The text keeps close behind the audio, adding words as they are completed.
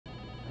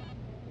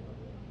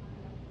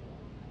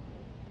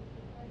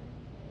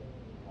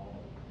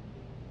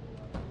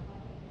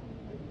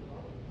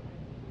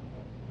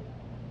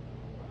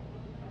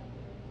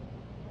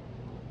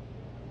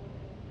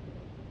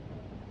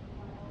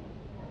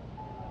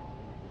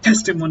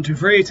Testing 1 2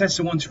 3,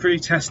 testing 1 2 3,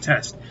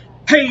 test.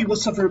 Hey,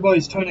 what's up everybody?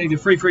 It's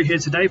Tornado33 here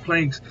today,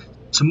 playing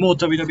some more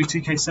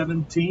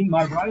WWE2K17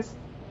 My Rise.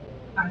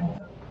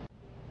 And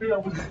we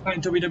are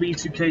playing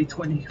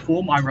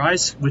WWE2K24 My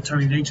Rise with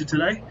Tony Nature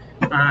today.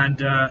 And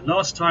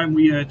last time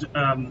we had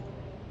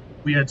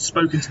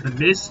spoken to the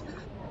Miz,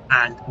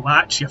 and well,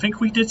 actually I think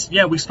we did.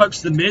 Yeah, we spoke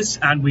to the Miz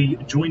and we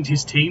joined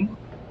his team.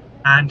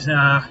 And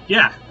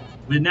yeah,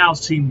 we're now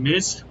Team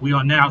Miz. We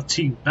are now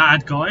Team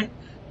Bad Guy.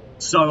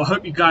 So I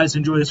hope you guys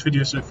enjoy this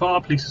video so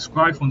far. Please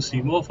subscribe if you want to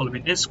see more. Follow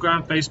me on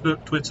Instagram,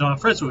 Facebook, Twitter,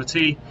 Threads with a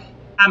T,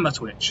 and my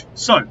Twitch.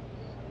 So,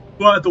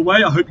 by the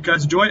way, I hope you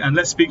guys enjoy, and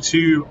let's speak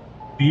to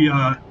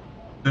the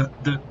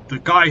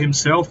guy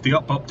himself, the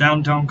up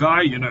down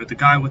guy. You know, the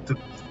guy with the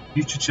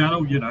YouTube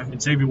channel. You know,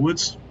 Xavier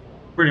Woods,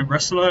 brilliant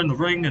wrestler in the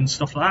ring and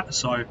stuff like that.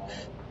 So,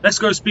 let's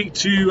go speak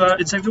to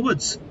Xavier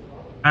Woods,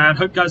 and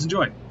hope you guys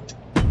enjoy.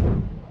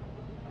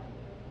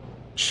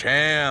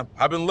 Champ,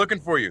 I've been looking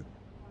for you.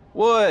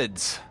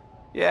 Woods.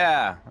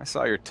 Yeah, I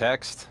saw your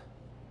text.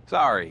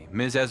 Sorry,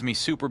 Miz has me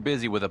super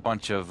busy with a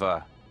bunch of,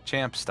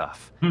 champ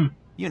stuff.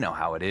 You know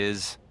how it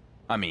is.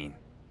 I mean,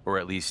 or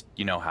at least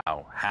you know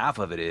how half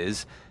of it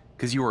is,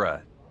 because you were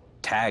a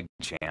tag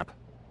champ.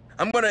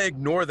 I'm gonna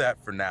ignore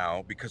that for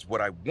now, because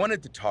what I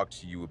wanted to talk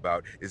to you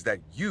about is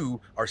that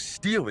you are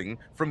stealing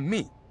from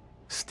me.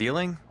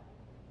 Stealing?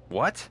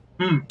 What?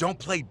 Don't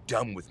play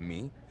dumb with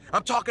me.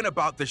 I'm talking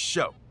about the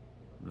show.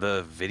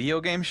 The video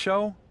game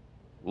show?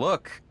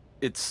 Look,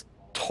 it's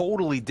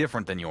totally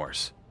different than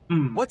yours.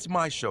 What's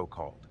my show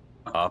called?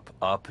 Up,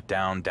 up,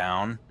 down,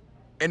 down.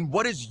 And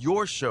what is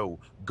your show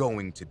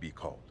going to be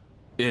called?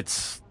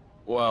 It's,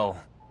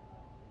 well,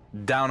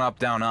 down, up,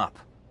 down, up.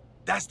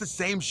 That's the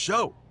same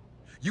show.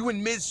 You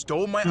and Miz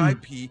stole my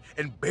IP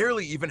and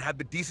barely even had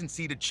the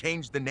decency to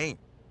change the name.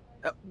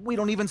 We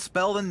don't even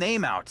spell the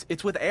name out.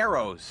 It's with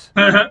arrows.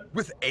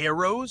 With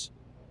arrows?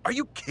 Are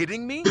you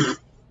kidding me?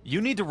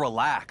 You need to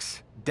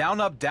relax. Down,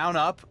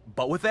 up,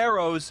 but with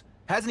arrows.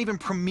 Hasn't even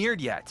premiered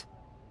yet.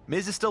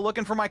 Miz is still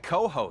looking for my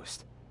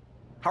co-host.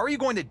 How are you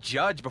going to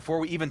judge before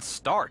we even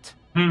start?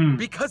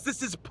 Because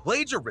this is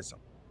plagiarism.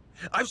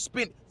 I've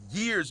spent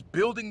years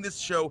building this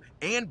show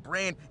and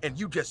brand, and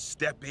you just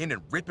step in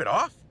and rip it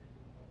off?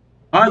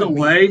 By the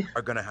way,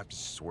 are gonna have to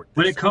sort this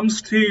when it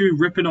comes to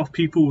ripping off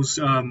people's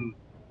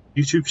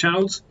YouTube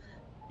channels,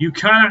 you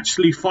can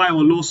actually file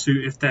a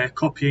lawsuit if they're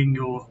copying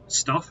your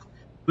stuff.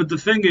 But the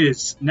thing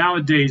is,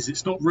 nowadays,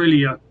 it's not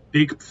really a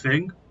big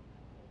thing,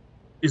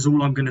 is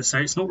all I'm going to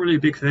say. It's not really a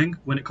big thing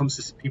when it comes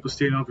to people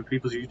stealing other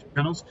people's YouTube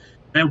channels.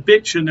 They'll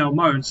bitch and they'll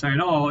moan, saying,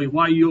 oh,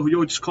 why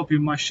you're just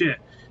copying my shit.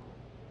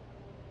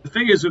 The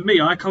thing is, with me,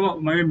 I come up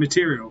with my own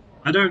material.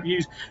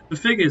 The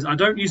thing is, I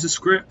don't use a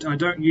script. I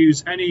don't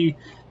use any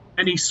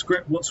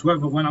script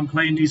whatsoever when I'm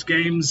playing these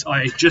games.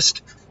 I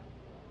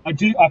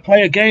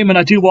play a game and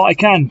I do what I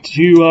can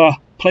to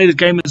play the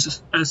game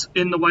as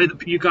in the way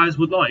that you guys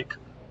would like.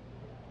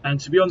 And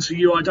to be honest with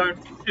you,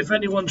 if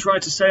anyone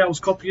tried to say I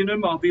was copying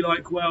them, I'll be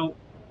like, well,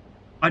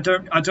 I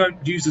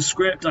don't use a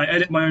script. I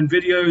edit my own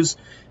videos.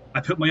 I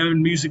put my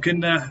own music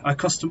in there. I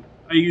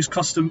use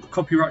custom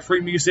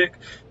copyright-free music,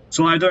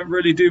 so I don't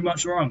really do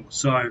much wrong.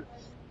 So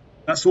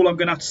that's all I'm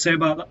going to have to say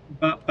about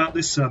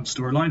this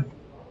storyline.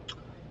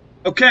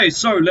 Okay,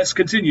 so let's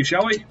continue,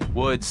 shall we?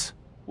 Woods,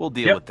 we'll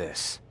deal with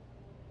this.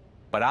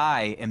 But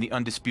I am the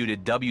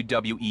undisputed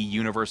WWE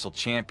Universal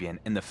Champion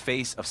in the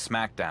face of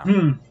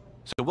SmackDown.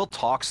 So we'll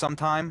talk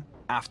sometime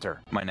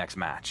after my next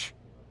match.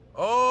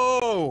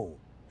 Oh,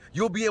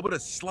 you'll be able to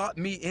slot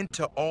me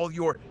into all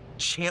your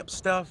champ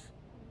stuff?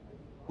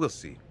 We'll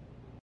see.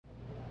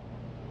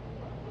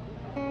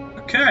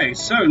 Okay,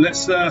 so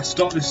let's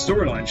start this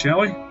storyline,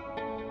 shall we?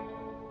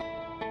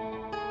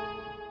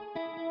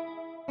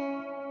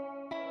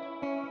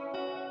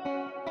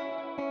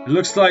 It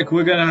looks like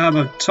we're going to have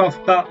a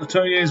tough battle.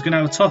 Tony is going to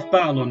have a tough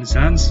battle on his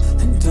hands.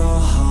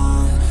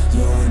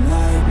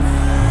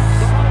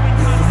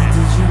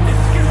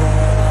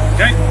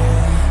 Okay,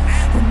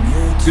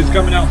 who's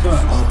coming out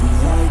first?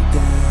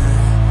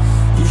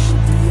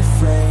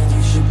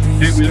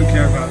 Okay, we don't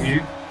care about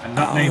you, and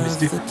that name is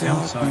different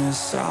now, so...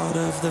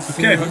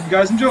 Okay, hope you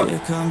guys enjoy.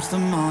 Enjoy!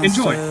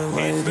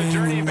 It's the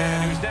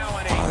journeyman who's now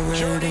on a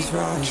journey to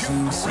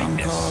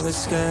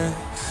greatness.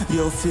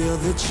 You'll feel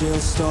the chill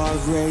start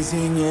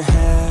raising your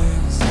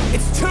hairs.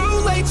 It's too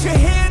late, you're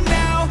here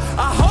now.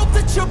 I hope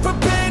that you're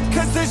prepared,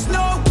 cause there's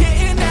no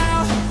getting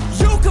out.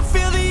 You can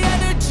feel the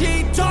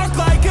energy, dark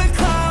like a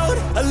cloud,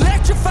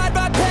 electrified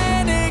by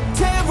panic,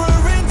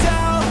 terror and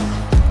doubt.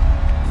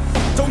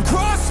 Don't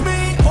cross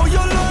me or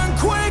you'll learn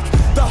quick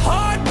the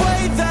hard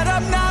way that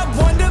I'm not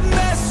one to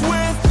mess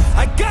with.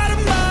 I got a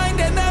mind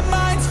and that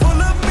mind's full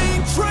of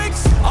mean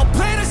tricks. I'll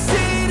plant a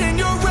seed in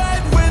your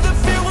red where the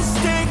fear will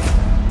stick.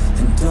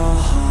 And I'll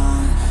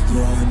haunt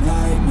your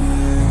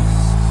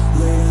nightmares.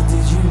 Little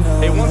did you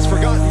know, a once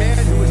forgotten man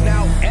who is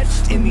now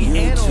etched in the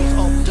annals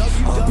of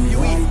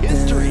WWE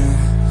history.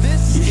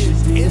 This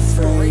is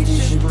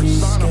inspiration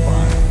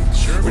personified.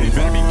 Sure, but you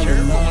better be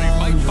careful, or you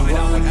might find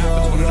out what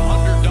happens when an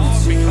underdog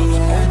becomes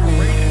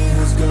overrated.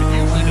 It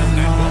usually doesn't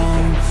end well.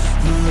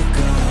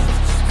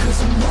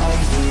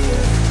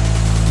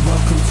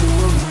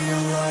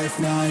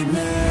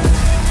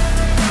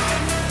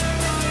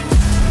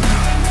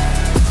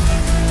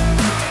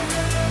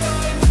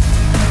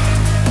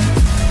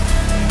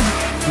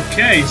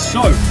 Okay,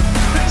 so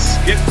let's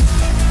skip.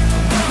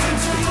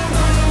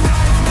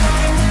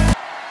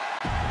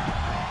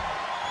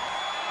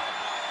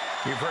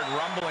 You've heard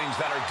rumblings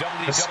that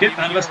our Let's skip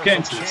and let's get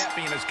into WWE this.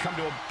 champion has come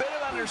to a bit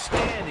of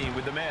understanding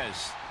with The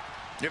Miz.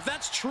 If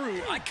that's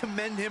true, I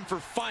commend him for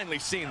finally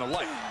seeing the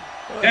light.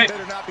 Okay.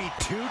 Better not be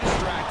too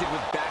distracted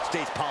with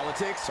backstage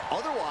politics.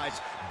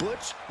 Otherwise,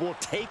 Butch will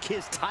take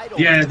his title.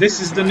 Yeah, this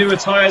is the new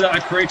attire that I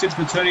created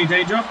for Tony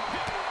Danger.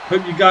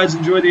 Hope you guys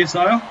enjoy the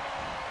attire.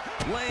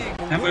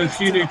 And with a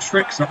few new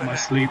tricks up my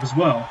sleeve as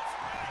well.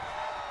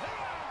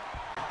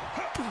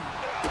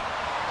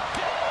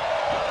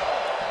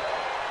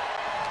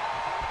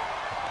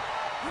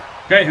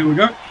 Okay, here we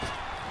go.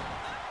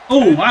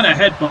 Oh, and a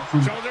headbutt from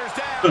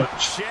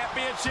Butch.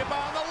 Championship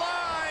on the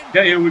line.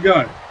 Okay, here we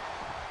go.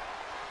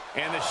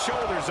 And the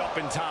shoulders up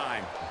in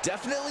time.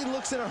 Definitely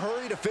looks in a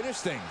hurry to finish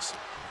things.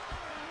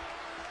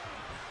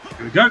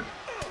 Here we go.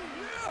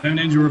 No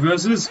ninja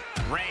reverses.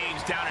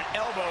 Range down an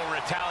elbow in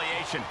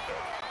retaliation.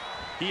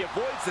 He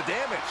avoids the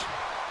damage.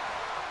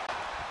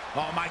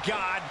 Oh my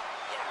God.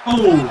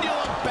 Oh,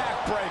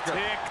 Backbreaker.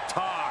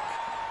 Tick-tock.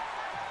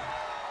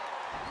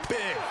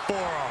 Big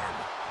forearm.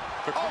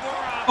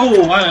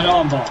 oh, and an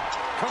armbar.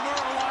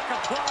 Kimura lock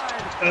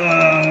applied.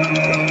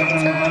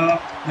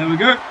 There we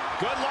go.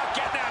 Good luck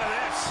getting out of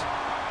this.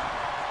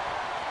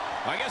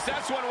 I guess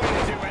that's one way to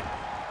do it.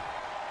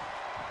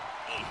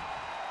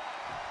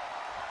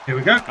 Here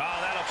we go. Oh,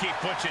 that'll keep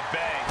Butch at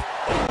bay.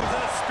 Oh, is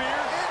that a spear?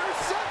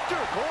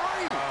 Interceptor,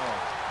 Corey.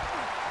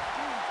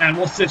 And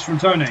what's this from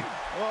Tony?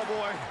 Oh,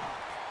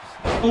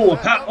 boy.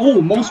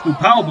 Oh, multiple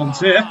power bombs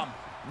here.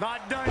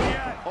 Not done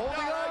yet. Holding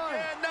on.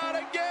 Not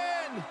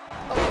again.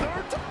 A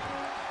third time.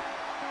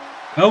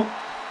 Oh,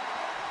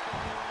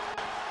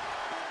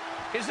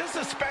 Is this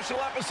a special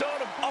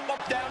episode of Up,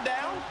 Up, Down,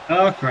 Down?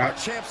 oh Our crap.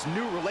 champ's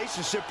new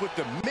relationship with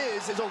The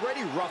Miz is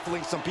already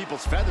ruffling some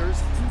people's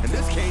feathers. In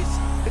this case,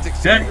 it's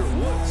Xavier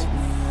Woods.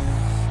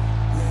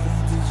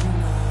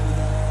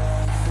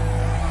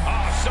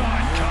 Oh, saw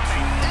it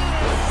coming.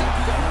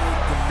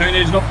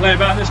 Tony's not playing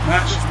about this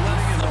match.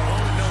 Letting his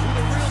opponent know who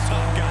the real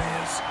top guy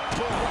is.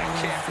 Boom, right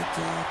kick.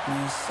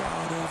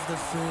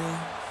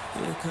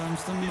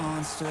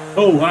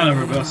 Oh, and a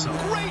reversal.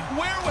 Great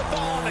wherewithal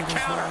on the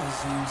counter.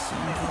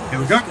 Here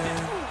we go.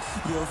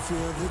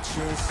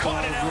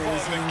 Caught an elbow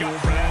in the gut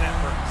for that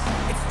effort.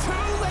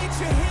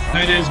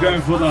 Tony's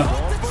going for the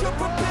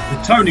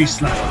Tony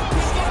Slam.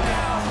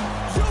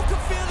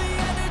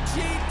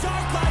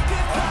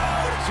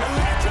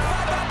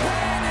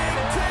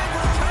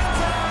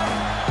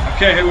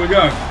 Okay, here we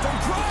go.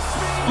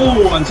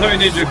 Oh, and Tony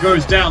Ninja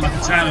goes down like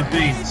a can of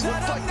beans.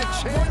 Looks like the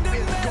champ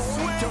is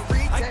going to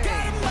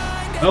retain.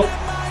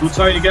 Oh, will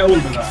Tony get all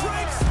of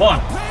that?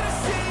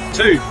 1,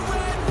 2,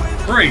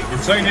 3.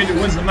 And Tony Ninja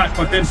wins the match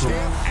by pinfall.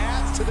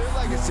 Adds to their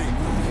legacy.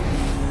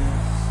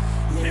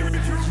 Here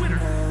is your winner.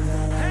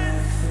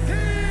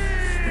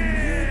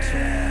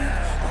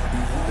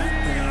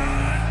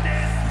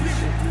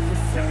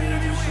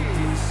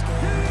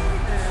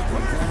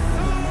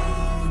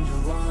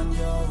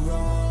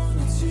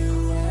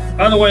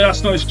 By the way,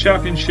 that's not his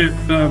championship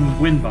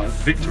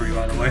victory,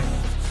 by the way.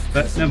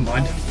 But never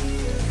mind.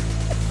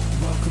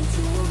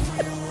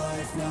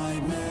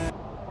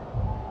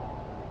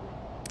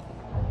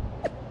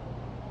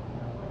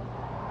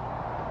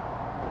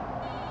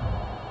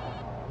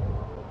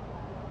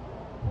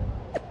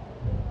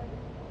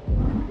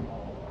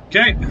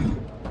 Okay.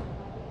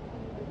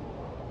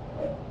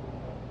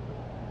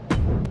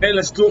 Okay,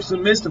 let's talk to the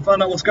Miz to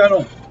find out what's going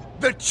on.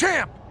 The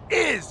champ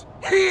is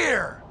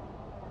here!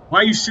 Why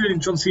are you stealing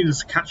John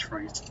Cena's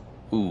catchphrase?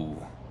 Ooh.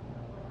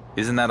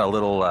 Isn't that a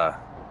little,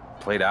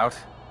 played out?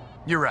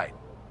 You're right.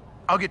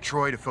 I'll get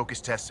Troy to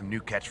focus test some new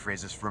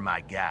catchphrases for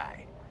my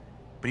guy.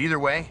 But either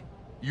way,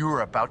 you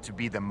are about to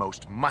be the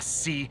most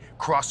must-see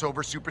crossover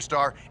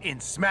superstar in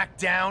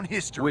SmackDown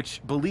history.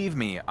 Which, believe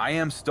me, I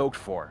am stoked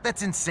for.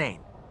 That's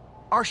insane.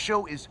 Our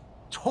show is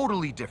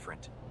totally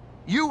different.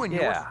 You and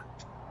Yeah. yours,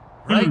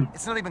 right?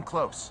 It's not even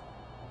close.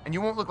 And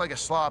you won't look like a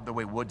slob the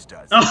way Woods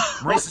does. Oh.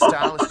 Marissa's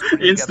style is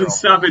putting Instant together a whole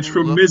savage new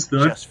from look Miz,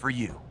 though. just for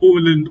you.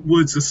 All in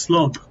Woods a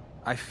slob.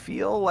 I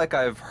feel like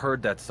I've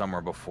heard that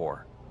somewhere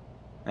before.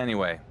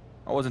 Anyway,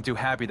 I wasn't too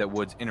happy that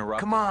Woods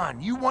interrupted. Come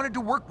on, you wanted to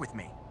work with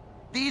me.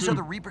 These are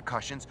the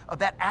repercussions of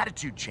that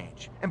attitude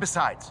change. And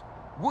besides,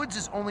 Woods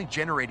is only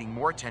generating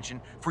more attention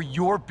for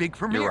your big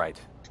premiere. You're right.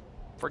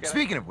 Forget it.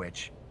 Speaking of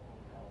which,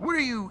 what are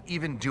you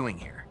even doing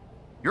here?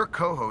 Your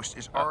co-host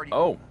is already...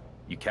 Oh,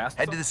 you cast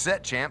Head to the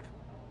set, champ.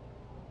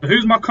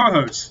 Who's my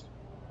co-host?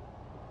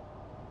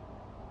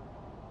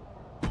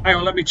 Hang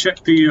on, let me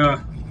check the,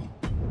 You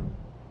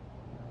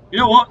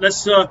know what?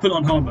 Let's put it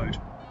on hard mode.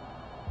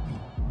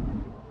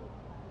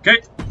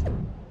 Okay.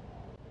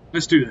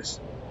 Let's do this.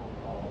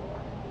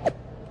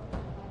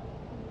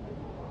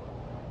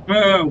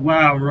 Oh,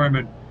 wow,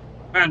 Roman.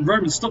 Man,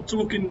 Roman, stop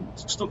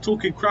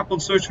talking crap on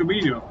social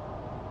media.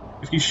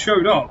 If you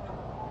showed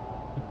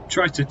up,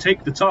 tried to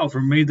take the title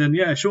from me, then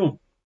yeah, sure.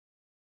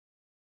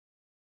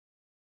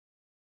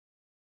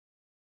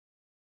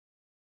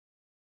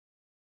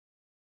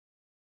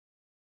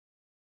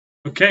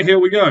 Okay, here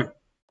we go.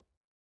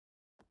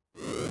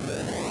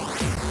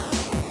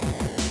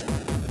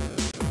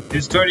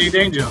 It's Tony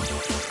Danger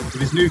with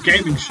his new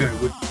gaming show.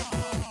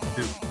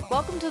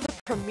 Welcome to the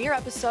premiere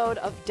episode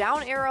of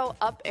Down Arrow,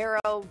 Up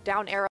Arrow,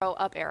 Down Arrow,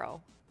 Up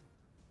Arrow.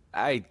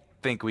 I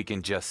think we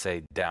can just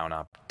say down,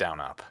 up, down,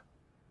 up.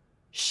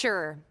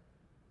 Sure.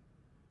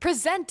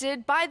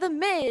 Presented by The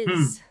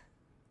Miz.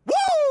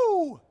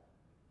 Woo!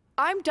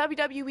 I'm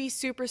WWE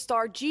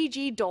superstar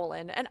Gigi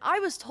Dolan, and I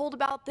was told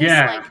about this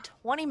like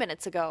 20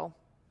 minutes ago.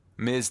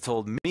 Miz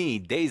told me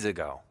days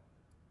ago.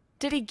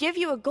 Did he give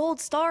you a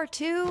gold star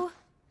too?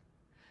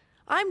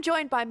 I'm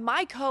joined by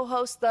my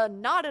co-host, the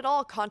not at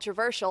all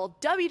controversial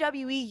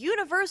WWE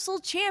Universal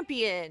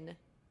Champion.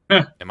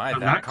 Am I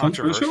that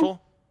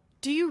controversial?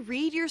 Do you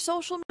read your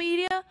social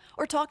media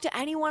or talk to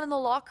anyone in the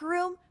locker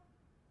room?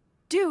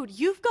 Dude,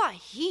 you've got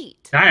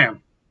heat.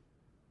 Damn.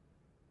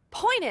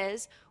 Point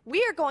is,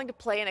 we are going to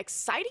play an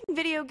exciting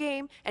video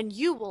game, and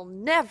you will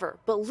never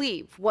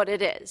believe what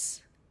it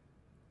is.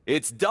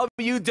 It's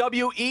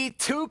WWE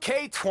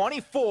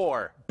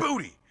 2K24.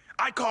 Booty.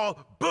 I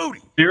call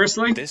booty.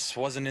 Seriously? This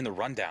wasn't in the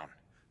rundown.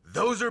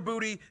 Those are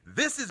booty.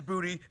 This is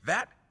booty.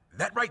 That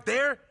right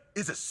there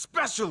is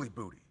especially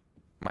booty.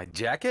 My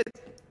jacket?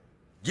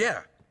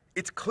 Yeah,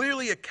 it's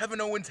clearly a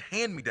Kevin Owens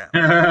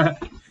hand-me-down.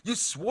 You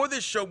swore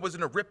this show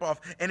wasn't a ripoff,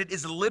 and it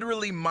is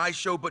literally my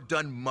show, but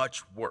done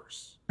much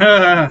worse.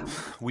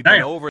 We've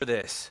been over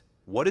this.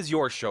 What is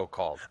your show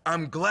called?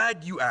 I'm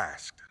glad you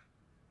asked.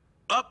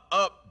 Up,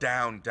 up,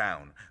 down,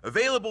 down.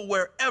 Available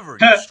wherever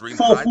you stream.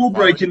 Fourth wall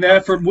break in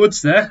there from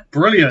Woods there.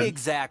 Brilliant.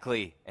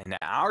 Exactly. And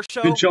our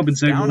show. Good job in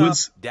saving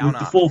Woods with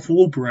the fourth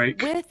wall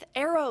break. With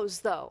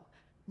arrows, though.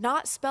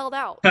 Not spelled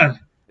out.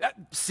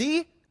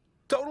 See?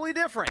 Totally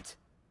different.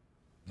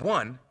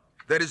 One,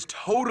 that is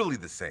totally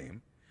the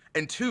same.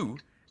 And two,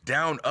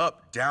 down,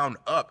 up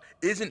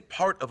isn't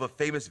part of a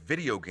famous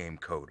video game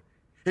code.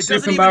 It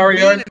doesn't even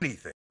mean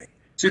anything.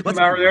 Super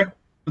Mario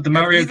with the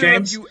Mario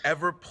games. Have you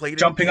ever played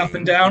jumping up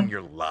and down in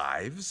your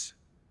lives?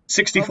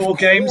 64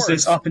 games,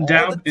 there's up and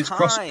down. It's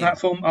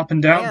cross-platform, up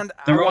and down. And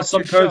there are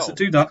some codes that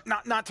do that.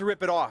 Not to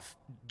rip it off,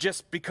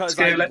 just because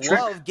I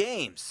love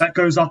games. That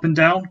goes up and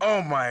down.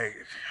 Oh my...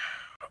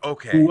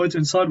 Okay. Forward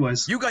and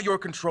sideways. You got your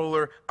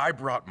controller, I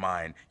brought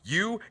mine.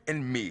 You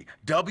and me.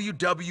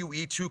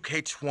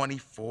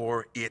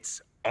 WWE2K24,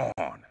 it's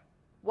on.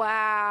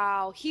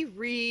 Wow, he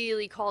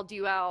really called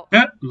you out.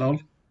 Yeah, lol.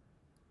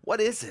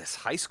 What is this,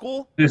 high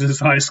school? This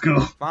is high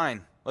school.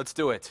 Fine, let's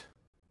do it.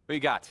 What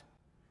you got?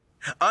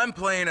 I'm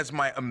playing as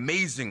my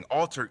amazing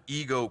alter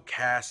ego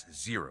Cass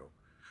Zero.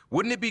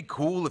 Wouldn't it be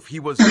cool if he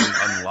was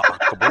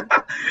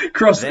unlockable?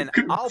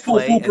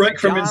 Full break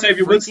from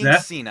Xavier Woods there.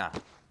 Cena.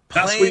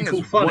 Playing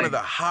as one of the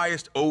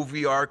highest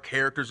OVR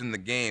characters in the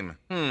game.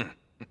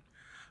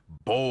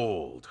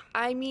 Bold.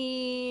 I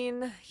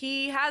mean,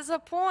 he has a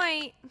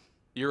point.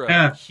 You're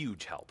a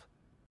huge help.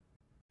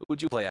 Who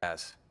would you play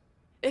as?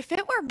 If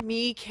it were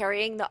me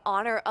carrying the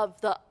honor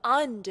of the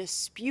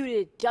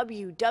undisputed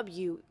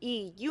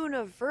WWE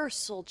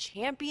Universal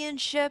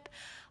Championship,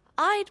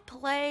 I'd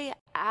play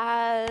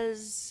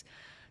as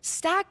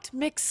Stacked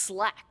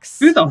McSlacks.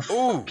 Who the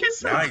fuck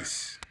is that?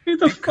 Nice. Who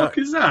the fuck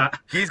is that?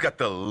 He's got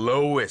the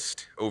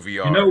lowest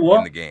OVR in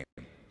the game.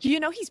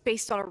 You know he's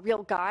based on a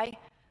real guy.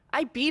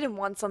 I beat him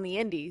once on the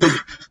Indies.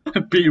 I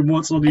beat him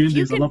once on the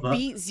Indies, I love that. If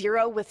you can beat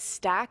Zero with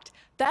Stacked,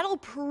 that'll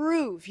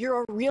prove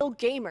you're a real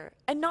gamer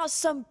and not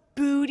some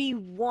booty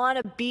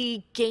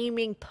wannabe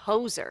gaming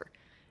poser.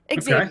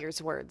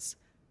 Xavier's words.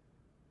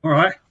 All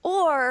right.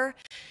 Or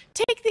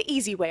take the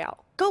easy way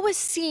out. Go with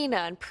Cena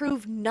and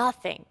prove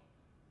nothing.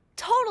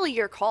 Totally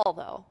your call,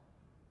 though.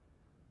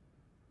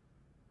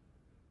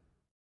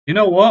 You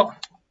know what?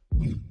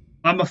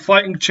 I'm a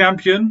fighting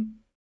champion.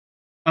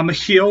 I'm a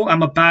heel.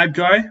 I'm a bad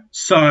guy.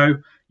 So,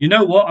 you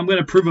know what? I'm going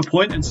to prove a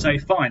point and say,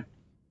 fine.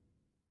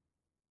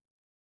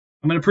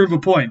 I'm going to prove a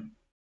point.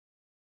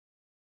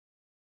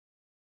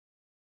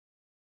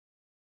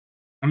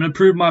 I'm going to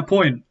prove my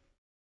point.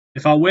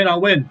 If I win, I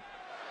win.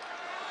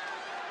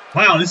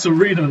 Wow, this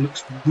arena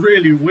looks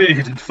really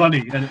weird and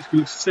funny, and it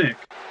looks sick.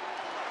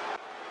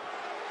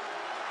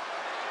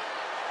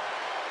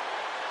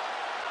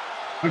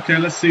 Okay,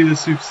 let's see the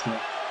superstar.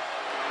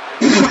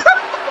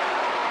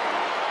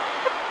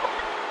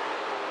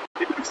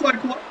 It looks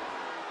like what?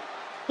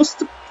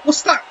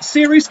 What's that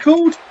series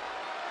called?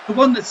 The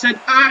one that said,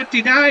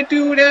 did I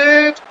do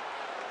that?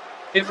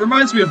 It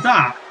reminds me of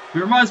that. It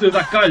reminds me of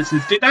that guy that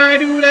says, did I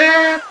do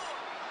that?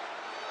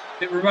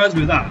 It reminds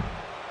me of that.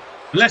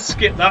 But let's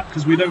skip that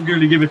because we don't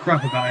really give a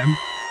crap about him.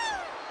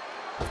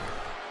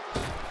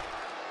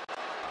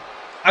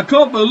 I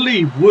can't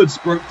believe Woods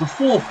broke the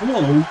fourth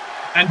wall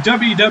and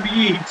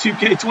WWE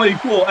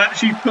 2K24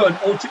 actually put an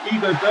alter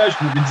ego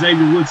version of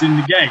Xavier Woods in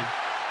the game,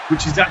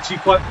 which is actually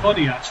quite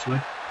funny, actually.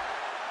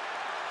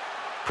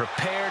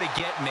 Prepare to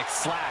get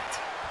McSlacked.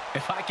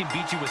 If I can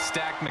beat you with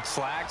Stacked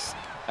McSlacks,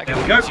 I can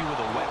There we beat go. you with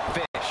a wet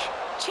fish.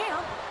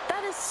 Champ,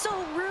 that is so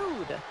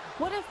rude.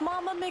 What if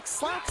Mama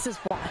McSlacks is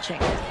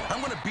watching?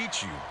 I'm gonna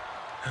beat you,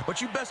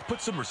 but you best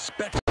put some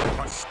respect on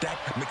on Stack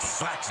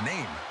McSlack's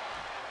name.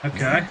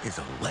 Okay. He is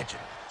a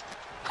legend.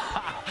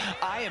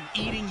 I am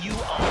eating you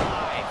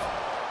alive.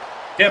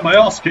 Get my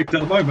ass kicked at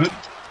the moment.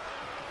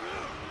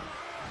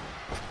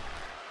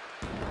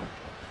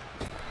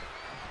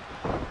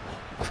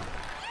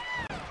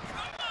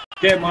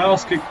 Get my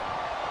ass kicked.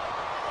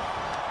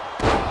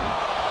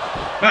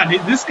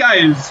 Man, this guy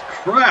is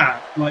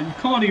crap. Like, you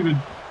can't even...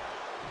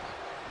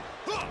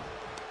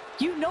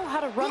 You know how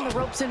to run the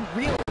ropes in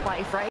real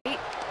life, right?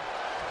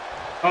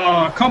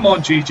 Oh, come on,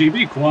 GG,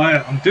 be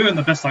quiet. I'm doing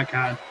the best I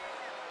can.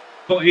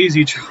 Not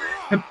easy trying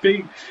to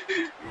beat...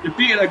 You're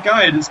beating a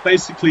guy that's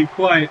basically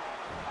quite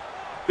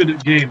good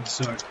at games,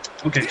 so...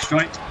 Okay,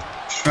 strike.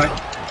 Strike.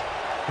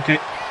 Okay.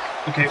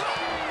 Okay.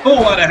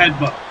 Oh, what a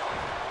headbutt.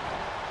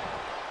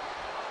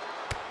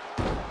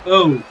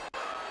 Oh.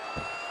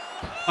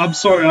 I'm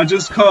sorry, I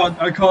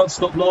can't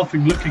stop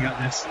laughing looking at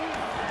this.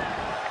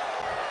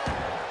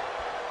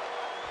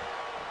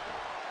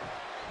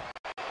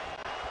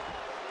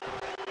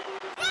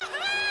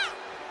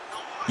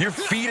 You're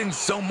feeding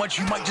so much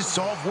you might just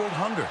solve world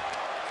hunger.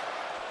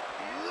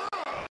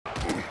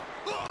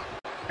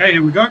 Hey,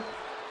 here we go.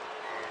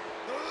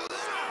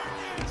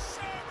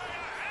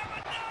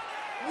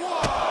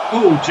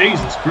 Oh,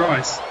 Jesus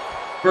Christ.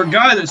 For a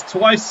guy that's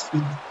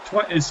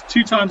is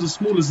 2 times as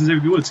small as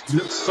Xavier Woods, he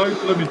looks so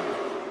blooming.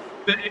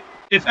 But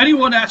if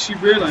anyone actually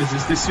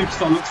realizes this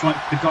superstar looks like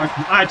the guy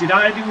from Did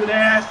I Do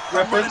That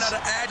reference,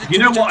 if you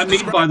know what I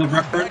mean by the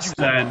reference,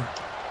 then...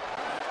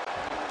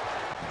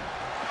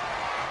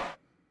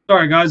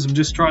 Sorry guys, I'm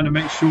just trying to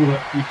make sure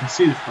that you can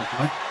see this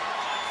properly.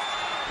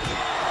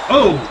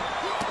 Oh!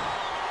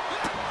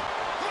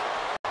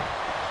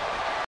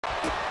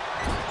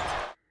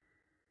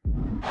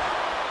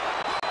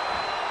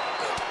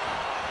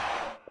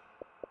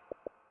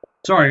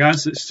 Sorry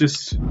guys, it's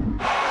just...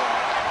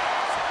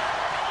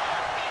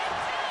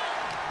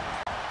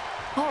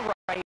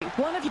 Alright,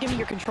 one of you give me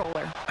your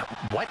controller.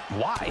 What?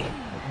 Why?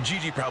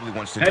 Gigi probably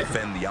wants to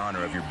defend the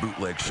honor of your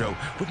bootleg show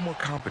with more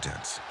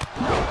competence.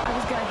 No, I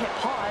was gonna hit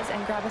pause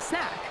and grab a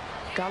snack.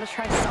 Gotta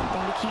try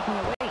something to keep me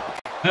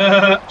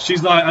awake.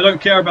 She's like, I don't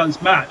care about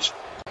this match.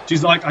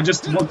 She's like, I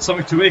just want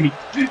something to eat,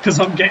 because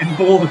I'm getting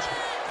bored.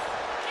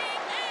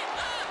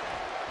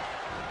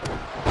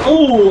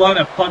 Oh, and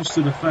a punch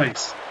to the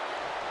face.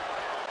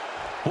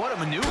 What a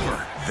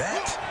maneuver.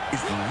 That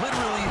is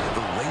literally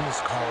the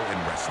lamest call in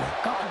wrestling.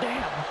 God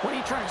damn, what are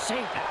you trying to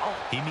say, pal?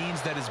 He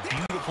means that is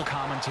beautiful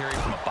commentary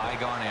from a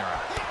bygone era.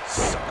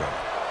 Sucker.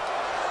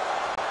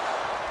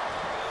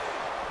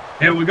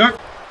 Here we go.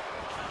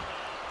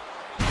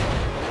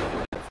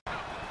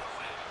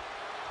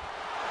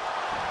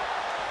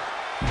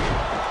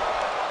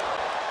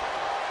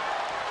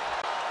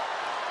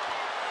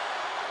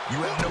 You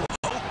have no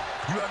hope.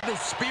 You have no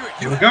spirit.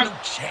 You Here we have go. no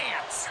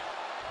chance.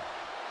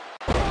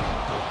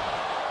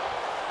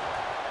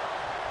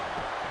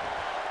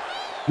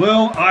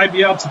 Will I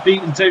be able to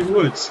beat Xavier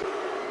Woods?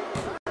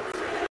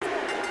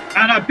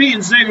 And I've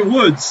beaten Xavier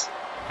Woods.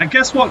 And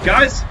guess what,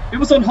 guys? It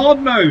was on hard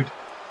mode.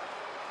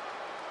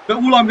 But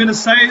all I'm going to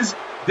say is,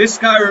 this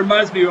guy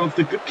reminds me of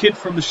the kid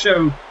from the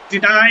show.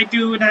 Did I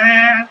do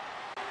that?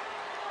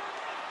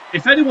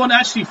 If anyone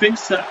actually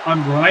thinks that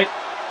I'm right,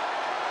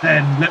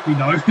 then let me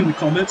know in the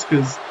comments,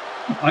 because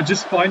I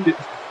just find it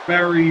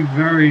very,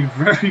 very,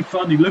 very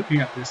funny looking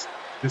at this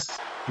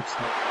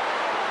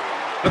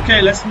stuff.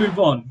 Okay, let's move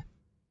on.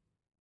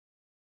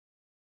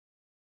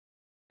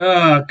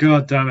 Oh,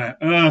 god damn it.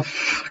 Oh,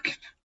 fuck.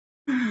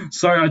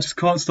 Sorry, I just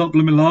can't stop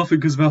blooming laughing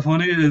because of how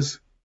funny it is.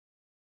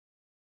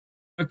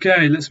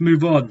 Okay, let's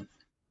move on.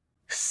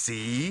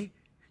 See?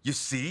 You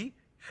see?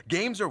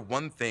 Games are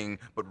one thing,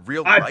 but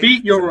real I life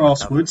beat your is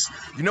ass, another. Woods.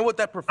 You know what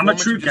that I'm a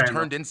performance true you just gamer.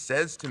 turned in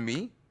says to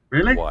me?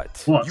 Really?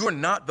 What? What? You are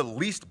not the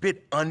least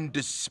bit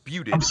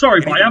undisputed. I'm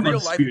sorry, in but I am either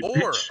real undisputed,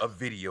 life or bitch. a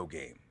video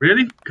game.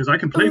 Really? Because I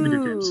can play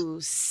video games.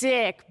 Ooh,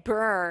 sick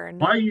burn.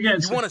 Why are you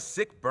getting You want a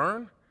sick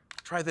burn?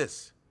 Try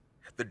this.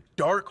 The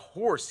Dark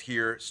Horse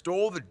here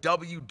stole the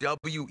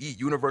WWE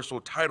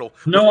Universal title.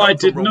 No, with help I from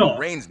did Roman not.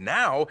 Reigns.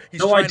 Now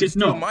he's No, I trying to did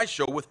steal not. my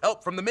show with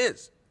help from The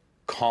Miz.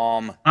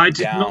 Calm I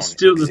did down, not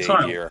steal the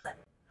title. Xavier.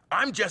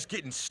 I'm just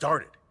getting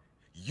started.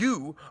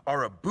 You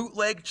are a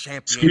bootleg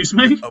champion. Excuse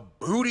me? A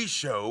booty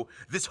show.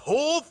 This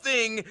whole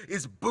thing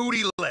is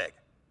booty leg.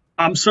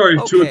 I'm sorry,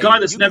 to a Okay, guy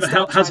that's you never can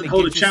stop hasn't trying to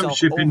held a get yourself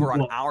championship in over on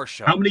what? our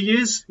show. How many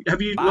years?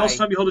 Have you Bye. last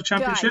time you held a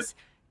championship? Guys,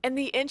 in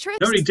the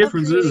interest The only of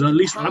difference is, creating at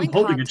least I'm compelling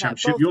holding a content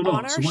championship, both you're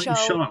not, on so our why don't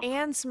you show shut up?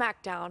 and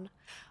SmackDown,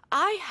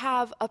 I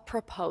have a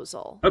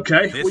proposal.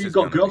 Okay, This what you is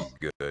got, gonna girl?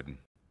 be good.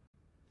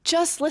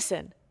 Just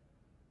listen.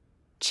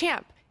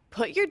 Champ,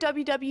 put your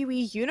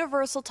WWE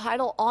Universal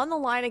title on the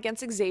line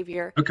against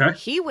Xavier. Okay.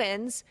 He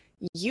wins.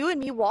 You and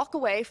me walk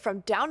away from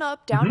down,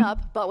 up,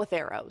 but with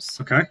arrows.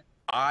 Okay.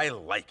 I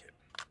like it.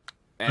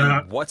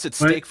 And what's at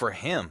wait. stake for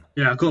him?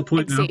 Yeah, I got a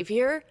point now.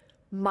 Xavier,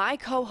 my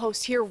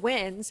co-host here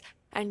wins,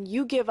 and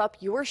you give up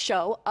your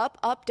show,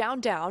 up,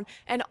 down,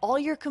 and all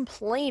your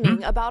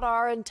complaining about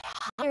our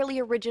entirely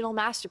original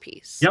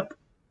masterpiece. Yep.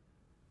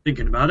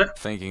 Thinking about it.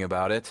 Thinking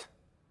about it.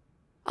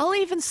 I'll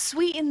even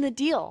sweeten the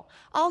deal.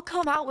 I'll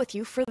come out with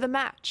you for the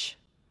match.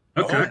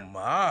 Okay. Oh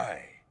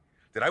my.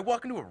 Did I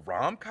walk into a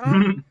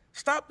rom-com?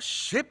 Stop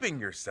shipping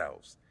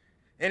yourselves.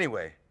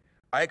 Anyway,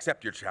 I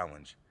accept your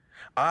challenge.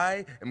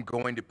 I am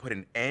going to put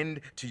an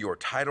end to your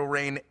title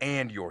reign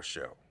and your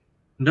show.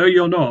 No,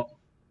 you're not.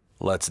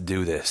 Let's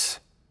do this.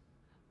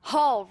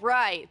 All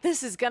right,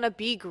 this is gonna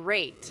be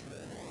great.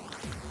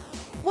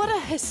 What a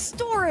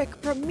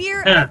historic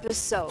premiere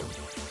episode.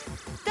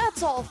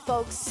 That's all,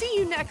 folks. See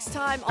you next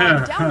time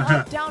on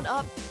Down,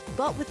 Up,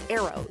 but with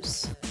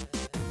arrows.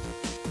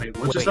 Wait,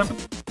 what just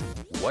happened?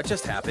 What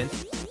just happened?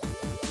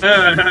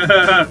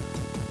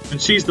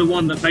 And she's the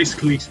one that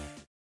basically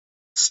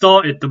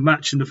started the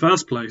match in the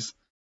first place.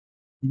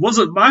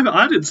 Wasn't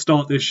I didn't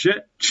start this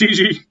shit.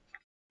 Gigi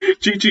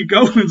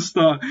Golden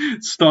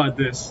started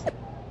this.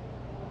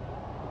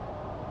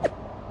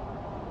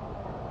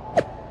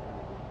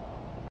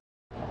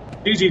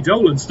 Gigi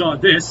Dolan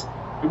started this.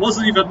 It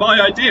wasn't even my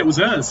idea, it was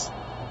hers.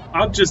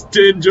 I'm just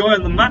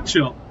enjoying the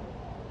matchup.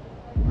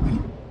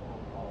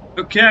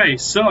 Okay,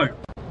 so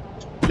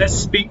let's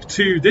speak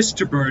to this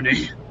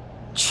jabroni.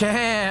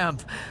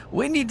 Champ,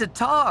 we need to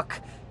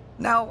talk.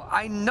 Now,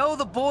 I know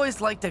the boys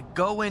like to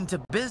go into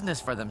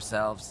business for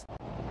themselves.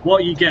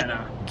 What are you getting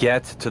at?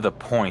 Get to the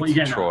point,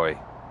 Troy.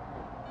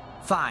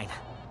 Fine.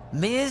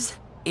 Miz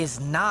is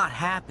not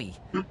happy.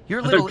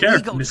 Your I little don't care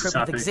ego if Miz is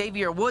trip with happy.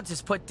 Xavier Woods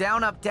is put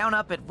down, up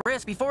at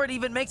risk before it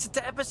even makes it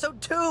to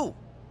episode 2.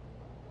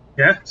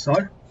 Yeah, so?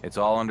 It's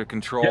all under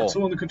control. Yeah, it's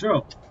all under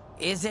control.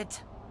 Is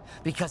it?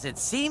 Because it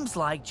seems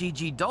like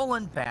Gigi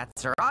Dolan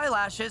bats her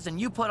eyelashes and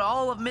you put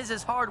all of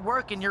Miz's hard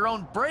work in your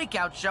own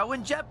breakout show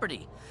in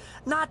jeopardy.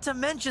 Not to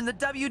mention the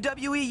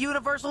WWE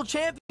Universal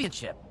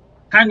Championship.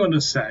 Hang on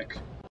a sec.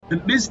 The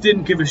Miz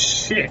didn't give a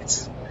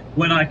shit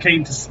when I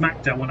came to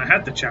SmackDown when I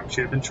had the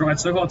championship and tried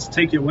so hard to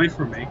take it away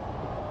from me.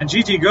 And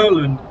Gigi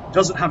Golan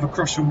doesn't have a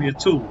crush on me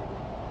at all.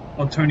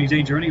 On Tony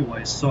Danger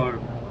anyway,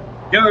 so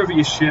get over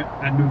your shit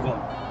and move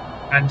on.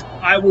 And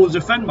I will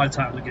defend my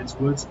title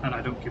against Woods, and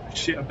I don't give a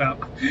shit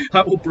about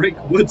I will break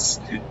Woods.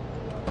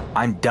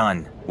 I'm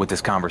done with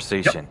this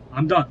conversation. Yep,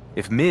 I'm done.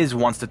 If Miz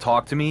wants to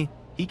talk to me,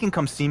 he can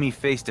come see me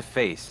face to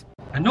face.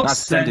 And not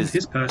send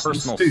his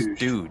personal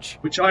stooge.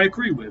 Which I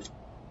agree with.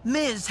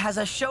 Miz has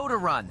a show to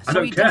run, I so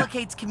don't he care.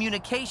 delegates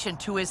communication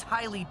to his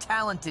highly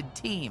talented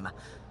team.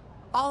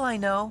 All I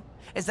know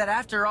is that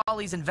after all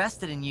he's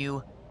invested in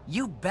you,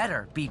 you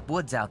better beat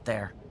Woods out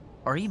there,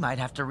 or he might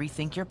have to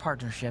rethink your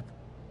partnership.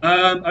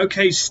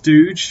 Okay,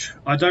 Stooge.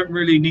 I don't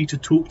really need to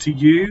talk to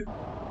you.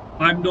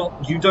 I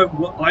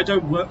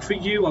don't work for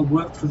you. I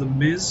work for the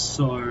Miz,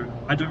 so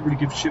I don't really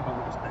give a shit about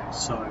what you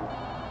say. So.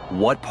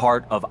 What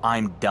part of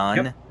I'm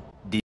done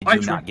did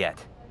you not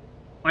get?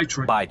 Bye,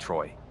 Troy. Bye,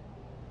 Troy.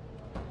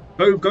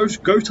 Go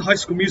to High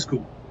School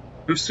Musical.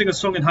 Go sing a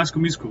song in High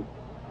School Musical.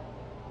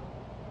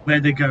 Where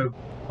they go.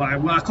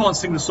 Well, I can't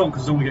sing the song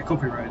because I don't want to get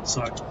copyrighted.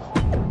 So.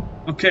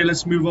 Okay,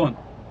 let's move on.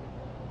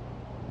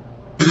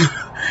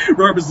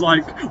 Roman's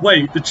like,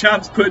 wait, the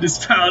champ's putting his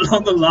title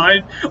on the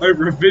line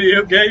over a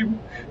video game?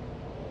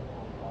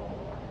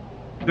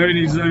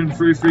 Tony Zone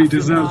 3-3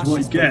 deserves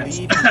what he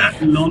gets.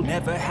 Lol.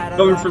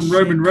 Going from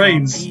Roman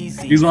Reigns.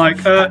 He's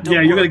like, yeah,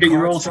 you're gonna get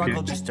your ass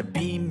kicked.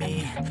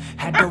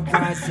 Had to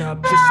rise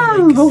up just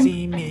so they could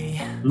see me.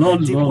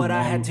 Did what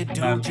I had to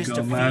do just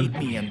to feed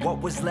me, and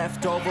what was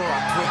left over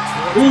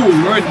I put Ooh,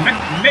 we're in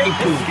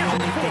Mexico.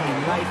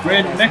 We're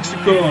in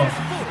Mexico.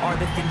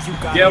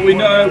 Yeah, we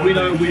know, we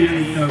don't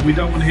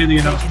want to hear the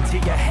announcement.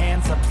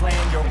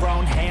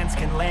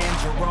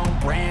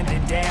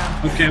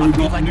 Okay, we've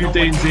got New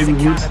Day and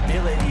Xavier Woods.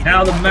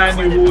 Now the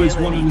man you always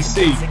wanted to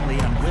see.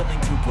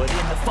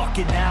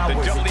 The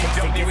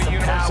WWE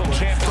Universal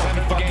Champion in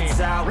the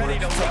game, ready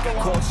to take a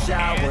cold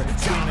shower,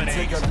 scream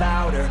until you're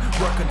louder,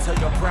 work until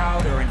you're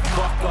prouder, and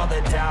fuck all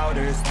the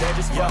doubters, they're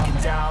just fucking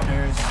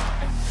downers.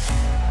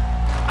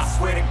 I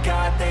swear to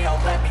God they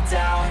all let me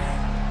down.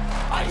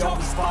 I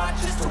always fought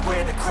just to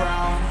wear the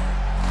crown.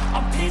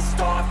 I'm pissed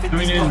off at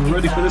Going in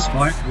ready for this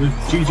fight with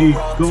Gigi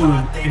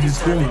Dolan in his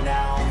corner.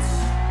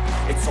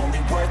 It's only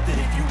worth it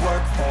if you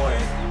work for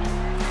it.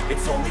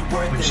 It's only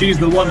worth But she's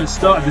the one that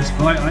started this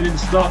fight. I didn't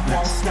start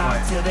this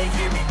fight.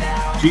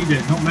 She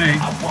did, not me.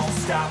 I won't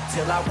stop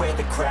till I wear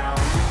the crown.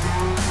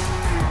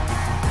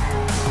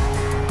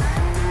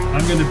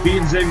 I'm going to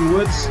beat Xavier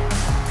Woods,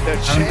 and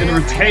I'm going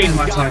to retain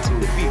my title.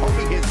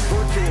 His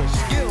virtual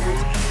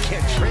skills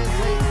can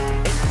translate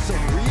into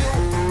some real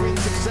ring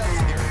success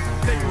here.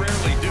 They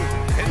rarely do.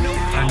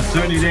 And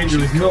Tony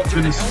Danger is not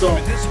going to stop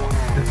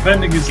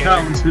defending his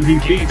title until he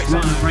beats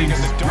Roman Reigns'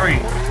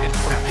 reign.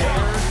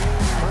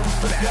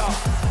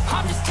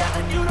 I'm just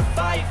telling you to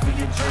fight for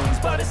your dreams,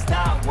 but it's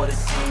not what it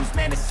seems.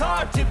 Man, it's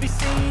hard to be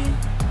seen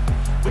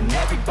when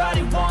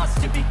everybody wants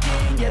to be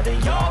king. Yeah, they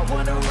all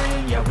want a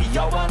ring. Yeah, we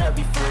all want to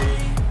be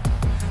free.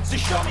 So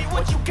show me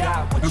what you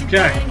got, what you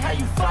bring, how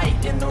you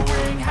fight in the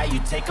ring, how you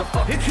take a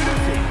fucking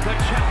introducing the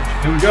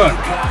challenge. Here we go. You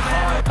got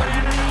heart, are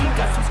you mean?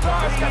 Got some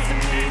scars, got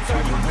some needs.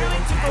 Are you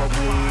willing to go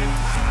bleed?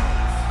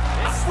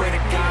 I swear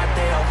to God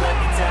they all let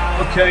me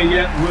down. Okay,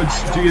 yeah, Woods,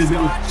 do your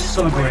little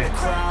celebrate.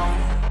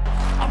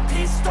 I'm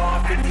pissed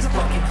off at these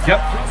fucking Yep.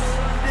 clowns.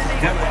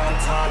 Yep.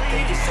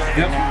 They deserve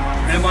Yep. it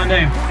now. And my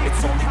name.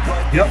 It's only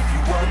worth Yep. it if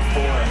you work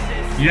for it.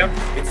 Yep.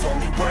 It's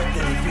only worth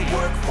it if you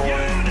work for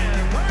it.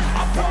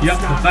 Yep,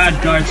 the bad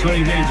guy,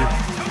 Tony Danger.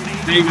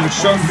 There you go,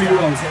 show me who you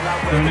are,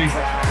 Tony.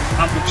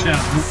 I'm the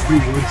champ, not Free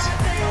Woods.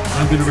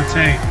 I'm gonna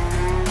retain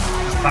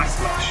the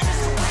Backlash.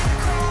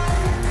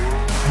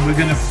 And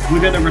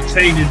we're gonna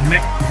retain in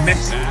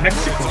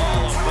Mexico.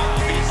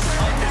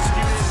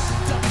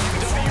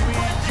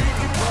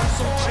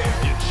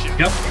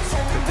 Yep.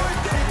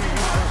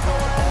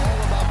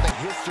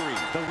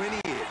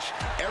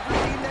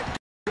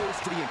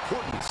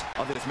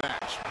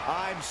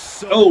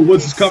 Oh,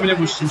 Woods is coming in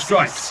with some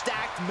strikes.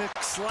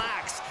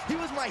 He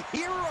was my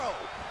hero.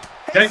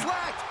 Okay.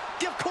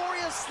 Give Corey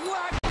a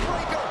slack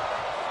breaker.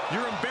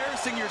 You're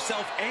embarrassing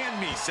yourself and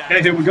me, Sack.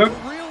 Okay, here we go.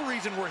 The real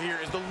reason we're here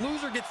is the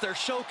loser gets their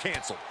show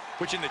canceled,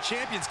 which in the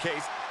champion's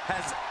case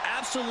has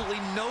absolutely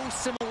no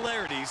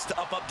similarities to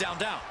Up, Up, Down,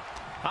 Down.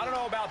 I don't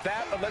know about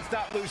that, but let's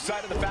not lose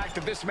sight of the fact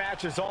that this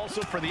match is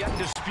also for the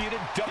undisputed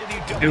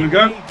WWE. Here we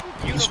go.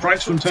 The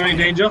strikes from Tony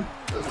Danger.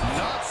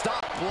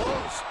 Non-stop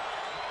blows.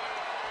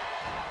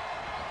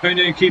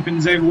 Tony keeping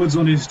Xavier Woods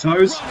on his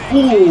toes.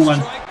 Oh,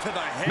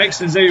 and makes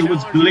Xavier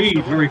Woods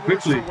bleed very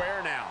quickly.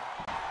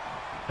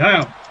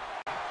 Damn.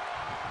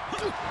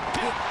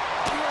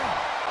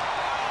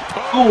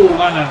 Oh,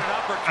 and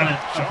an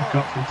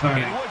uppercut from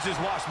Tony. Woods has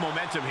lost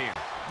momentum here.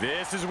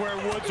 This is where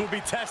Woods will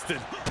be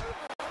tested.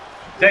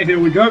 Okay, here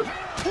we go.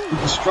 With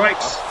the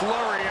strikes.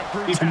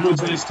 Keeping Woods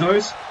on his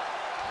toes.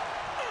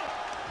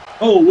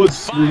 Oh,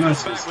 Woods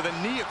reverses. With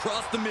a knee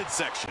across the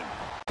midsection.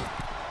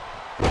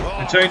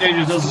 And Tony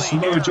Danger does a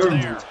Samoa Joe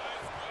move.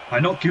 By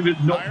not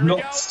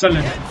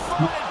selling it.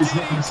 He's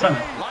not going to sell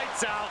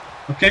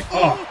it. Okay.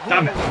 Oh,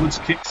 damn it. Woods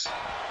kicks.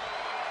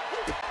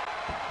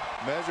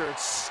 Measured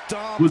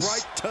stomp Woods.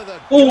 right to the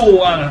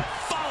Oh, and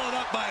Followed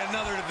up by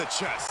another to the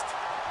chest.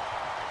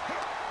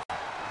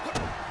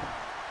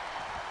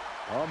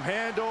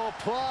 handle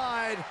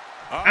applied.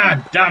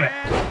 Ah, damn it.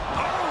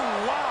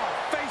 Oh, wow.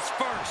 Face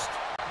first.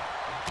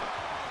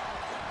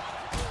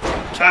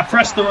 I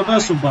pressed the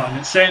reversal button.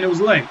 It's saying it was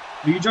late.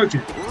 Are you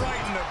joking?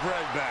 Right in the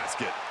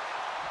breadbasket.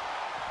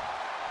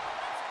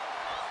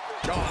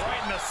 Oh,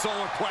 right in the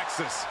solar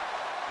plexus.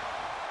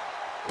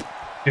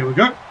 Here we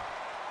go.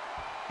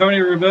 Tony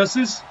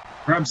reverses,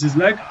 grabs his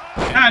leg,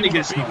 and he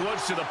gets knocked.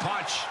 Woods to the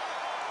punch.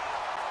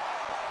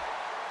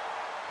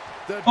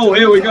 Oh,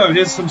 here we go.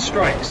 Here's some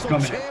strikes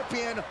coming.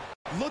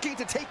 Looking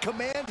to take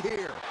command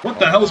here. What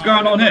the hell's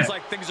going on here? Looks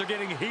like things are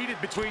getting heated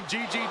between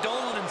GG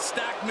Dolan and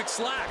Stack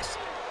McSlacks.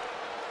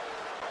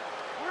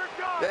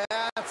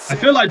 I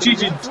feel like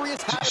Gigi,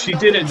 she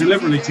did it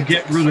deliberately to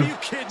get rid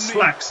of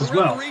Slacks as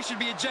well. The referee should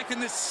be ejecting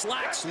this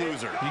Slacks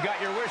loser. You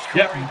got your wish,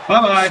 Yep, Corey.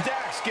 bye-bye.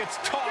 Stacks gets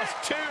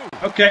tossed too.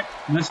 Okay,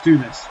 let's do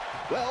this.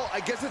 Well, I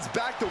guess it's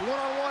back to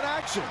one-on-one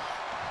action.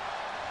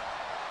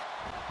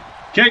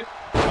 Okay.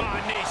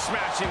 Oh, knee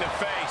smashing the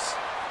face.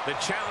 The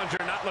challenger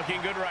not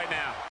looking good right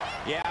now.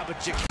 Yeah,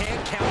 but you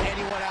can't count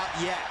anyone out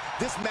yet.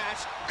 This match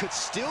could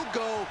still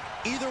go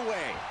either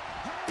way.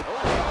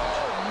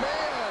 Oh,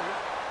 man.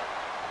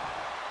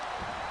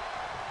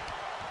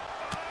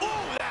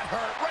 Ooh, that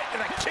hurt right to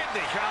the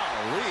kidney.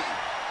 Golly.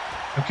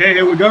 Okay,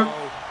 here we go.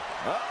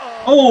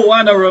 Oh,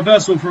 and a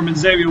reversal from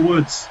Xavier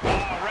Woods. Oh,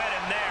 right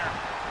in there.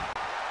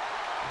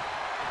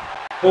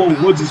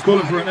 Oh, Woods is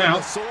calling for it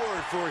now.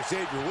 Sword for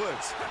Xavier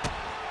Woods.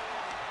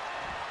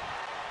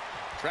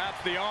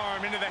 Traps the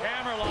arm into the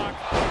hammerlock.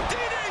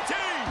 DDT!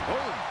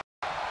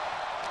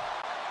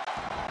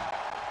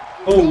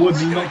 Oh,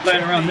 Woods is not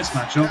playing around this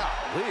matchup.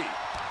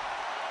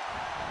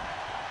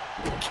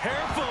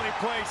 Carefully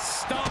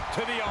placed stomp to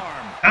the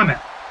arm. Damn it.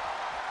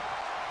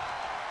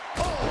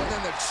 Oh, and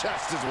then the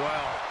chest as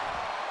well.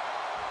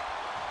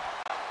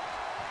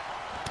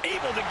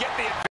 Able to get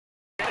the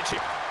advantage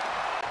here.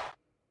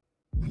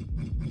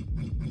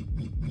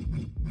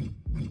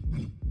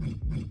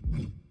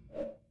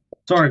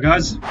 Sorry,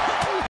 guys.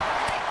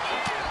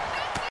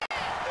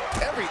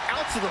 Every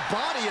ounce of the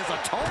body is a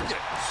target.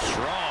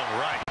 Strong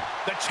right.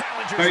 The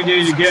challenger. Tony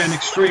Danger getting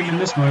extreme in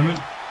this moment.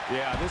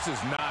 Yeah, this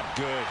is not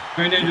good.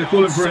 Tony Danger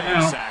calling for it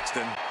now.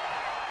 Saxton.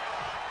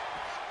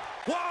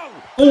 Whoa!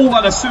 Oh,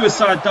 and a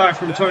suicide dive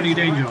from Tony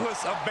Danger.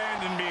 Reckless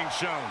abandon being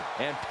shown.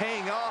 And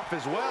paying off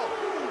as well.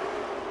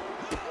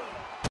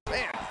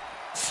 Man,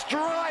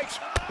 strikes.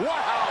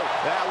 Wow,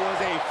 that was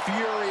a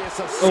furious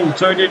assault. Oh,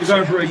 Tony Danger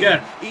going for it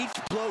again. Each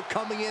blow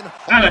coming in.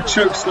 And a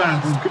choke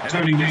slam from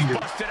Tony Danger.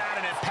 Busted out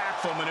an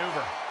impactful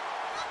maneuver.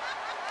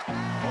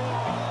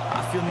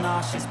 I feel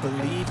nauseous,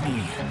 believe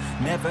me.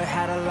 Never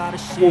had a lot of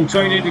shit. Oh,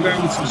 Tony Danger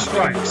going with some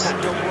strikes.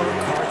 Had to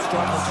work hard,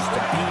 struggle just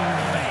to be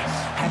me.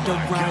 Had to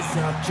rise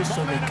up just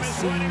so they could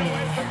see me.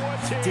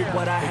 Did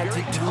what I had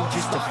to do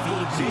just to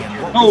feed me.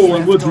 And what Oh, was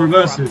and Woods left over,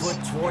 reverses. I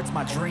put towards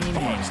my dreaming.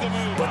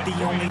 But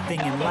the only thing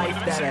in life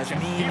that has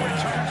meaning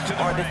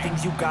are the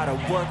things you gotta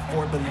work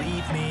for,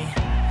 believe me.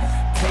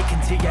 take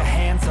into your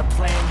hands a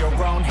plan. Your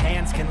own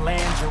hands can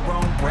land your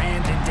own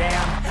brand. And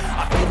damn,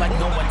 I feel like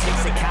no one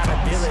takes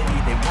accountability.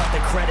 They want the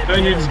credit.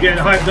 Don't you just get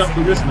hyped up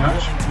for this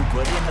match?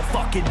 Put in the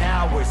fucking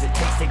hours it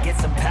takes to get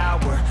some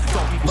power.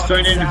 He's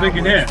throwing anything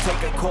in here.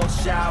 Take a cold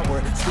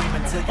shower, scream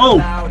until Oh,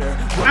 you're louder.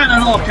 and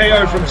an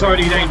RKO from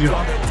Tony Danger.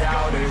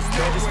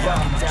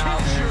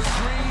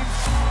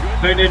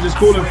 Tony Danger's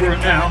calling for it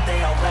now.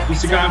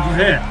 What's he going for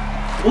here?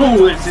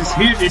 Oh, it's his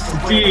it's the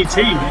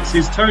DDT. It's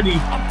his Tony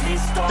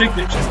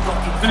signature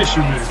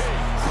finishing move.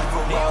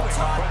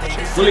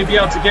 Will he be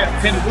able to get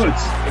Pin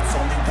Woods?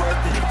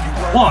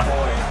 1,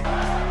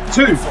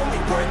 2,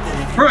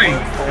 3,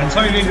 and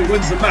Tony Danger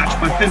wins the match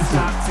by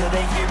pinfall.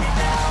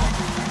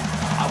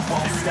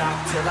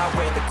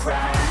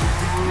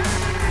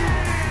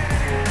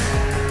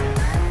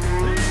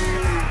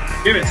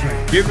 Give it to me.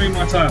 Give me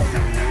my title.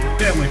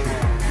 Get away from me.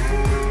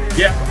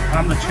 Yep,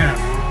 I'm the champ.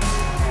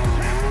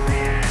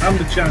 I'm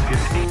the champion.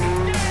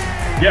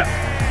 Yeah.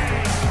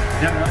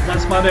 Yeah,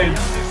 that's my name.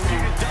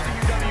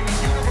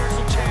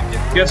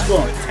 Guess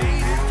what?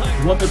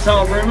 You want the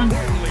title, Roman?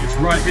 It's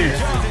right here,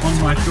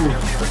 on my shoulder.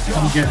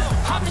 Come get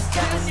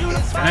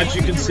it. As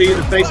you can see,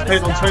 the face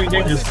paint on Tony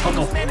Danger's come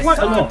off quite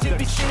a lot.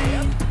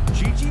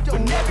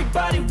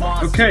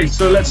 Okay,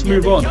 so let's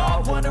move on.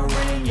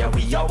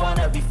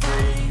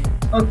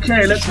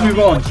 Okay, let's move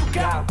on.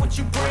 What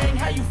you bring,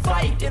 how you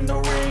fight in the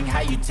ring,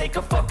 how you take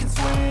a fucking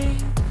swing.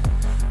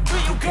 Do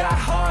you got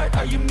heart?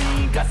 Are you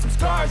mean? Got some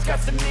scars, got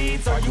some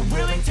needs. Are you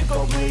willing to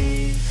go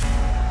bleed?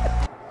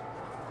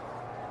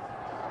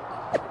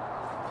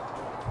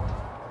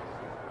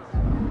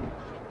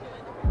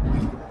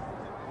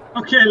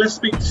 Okay, let's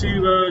speak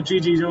to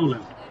Gigi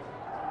Dolan.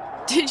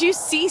 Did you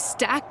see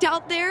Stacked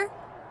out there?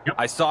 Yep.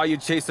 I saw you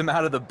chase him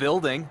out of the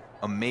building.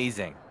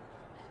 Amazing.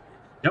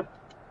 Yep.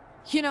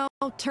 You know,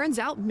 turns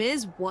out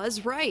Miz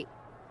was right.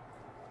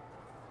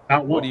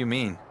 What? What do you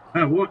mean?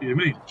 What do you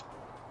mean?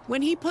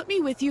 When he put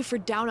me with you for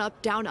down,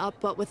 up,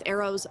 but with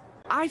arrows,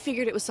 I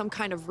figured it was some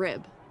kind of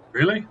rib.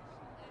 Really?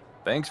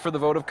 Thanks for the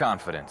vote of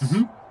confidence.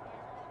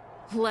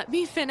 Let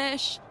me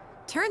finish.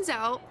 Turns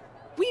out,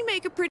 we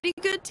make a pretty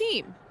good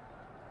team.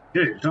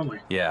 Yeah, don't we?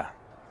 Yeah.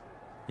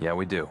 Yeah,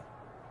 we do.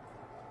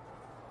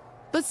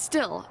 But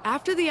still,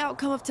 after the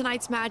outcome of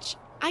tonight's match,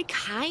 I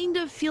kind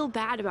of feel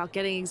bad about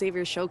getting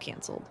Xavier's show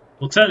canceled.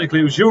 Well,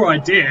 technically, it was your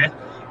idea.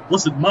 It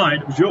wasn't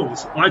mine, it was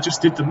yours. I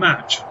just did the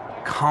match.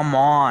 Come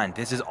on,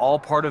 this is all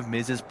part of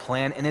Miz's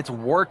plan and it's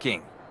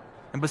working.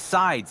 And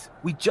besides,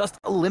 we just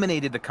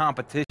eliminated the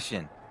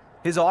competition.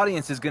 His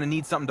audience is going to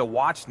need something to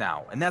watch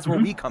now, and that's where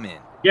we come in.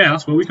 Yeah,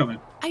 that's where we come in.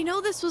 I know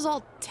this was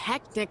all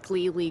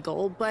technically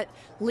legal, but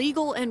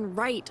legal and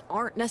right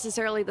aren't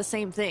necessarily the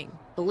same thing.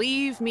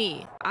 Believe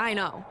me, I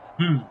know.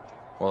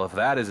 Well, if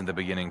that isn't the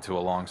beginning to a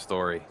long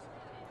story,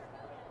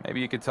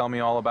 maybe you could tell me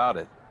all about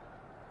it.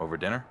 Over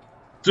dinner?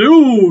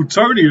 Dude,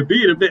 Tony, you're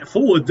being a bit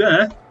forward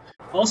there.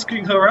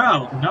 Asking her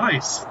out.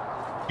 Nice.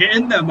 Get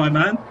in there, my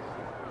man.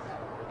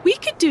 We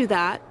could do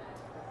that,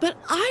 but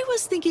I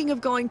was thinking of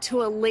going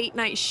to a late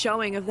night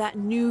showing of that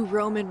new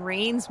Roman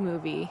Reigns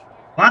movie.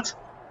 What?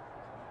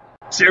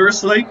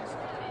 Seriously?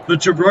 The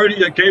jabroni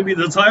that gave me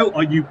the title?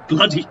 Are you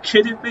bloody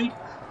kidding me?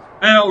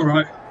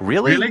 Alright.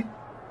 Really? Really?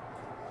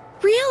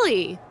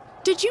 Really?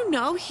 Did you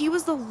know he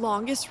was the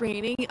longest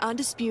reigning,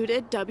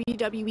 undisputed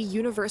WWE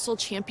Universal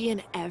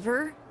Champion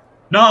ever?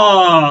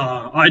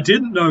 Nah, I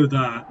didn't know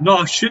that.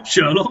 Nah, shit,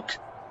 Sherlock.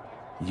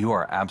 You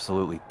are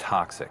absolutely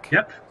toxic.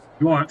 Yep,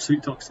 you are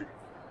absolutely toxic.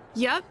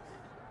 Yep.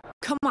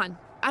 Come on,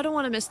 I don't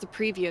want to miss the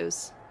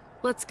previews.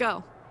 Let's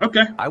go.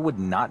 Okay. I would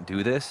not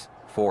do this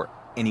for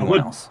anyone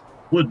else.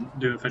 Wouldn't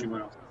do it for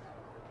anyone else.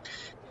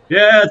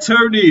 Yeah,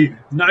 Tony,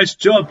 nice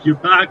job. You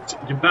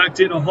backed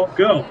in a hot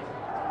girl.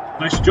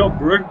 Nice job,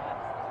 bro.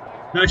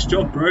 Nice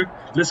job, bro.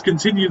 Let's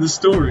continue the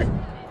story.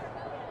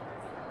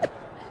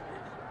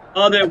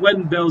 Are there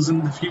wedding bells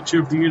in the future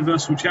of the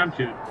Universal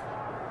Champion?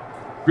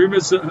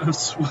 Rumors have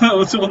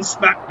swirled on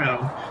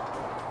SmackDown.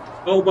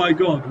 Oh my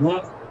god,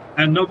 what?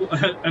 And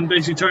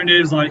basically Tony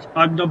is like,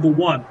 I'm number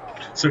one,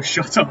 so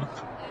shut up.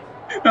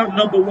 I'm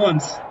number one.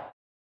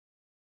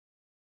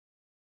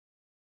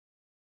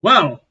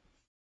 Wow.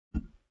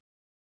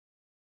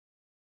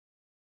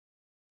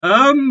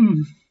 I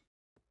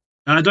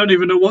don't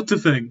even know what to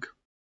think.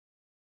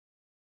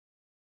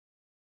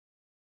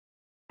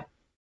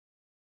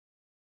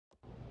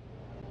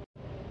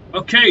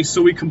 Okay,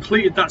 so we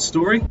completed that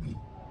story.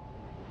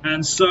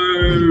 And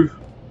so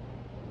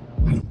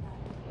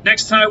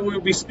next time we'll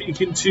be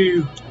speaking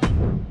to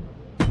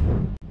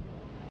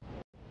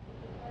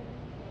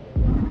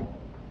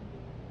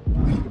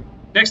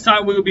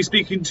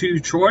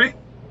Troy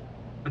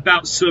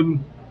about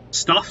some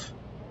stuff.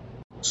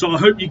 So I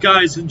hope you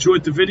guys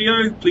enjoyed the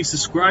video. Please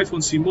subscribe if you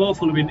want to see more.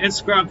 Follow me on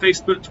Instagram,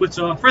 Facebook,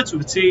 Twitter, Friends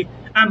with a T,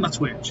 and my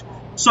Twitch.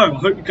 So I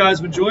hope you guys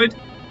have enjoyed,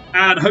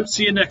 and I hope to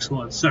see you next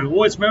one. So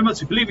always remember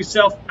to believe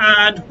yourself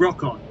and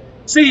rock on.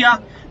 See ya.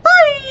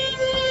 Bye.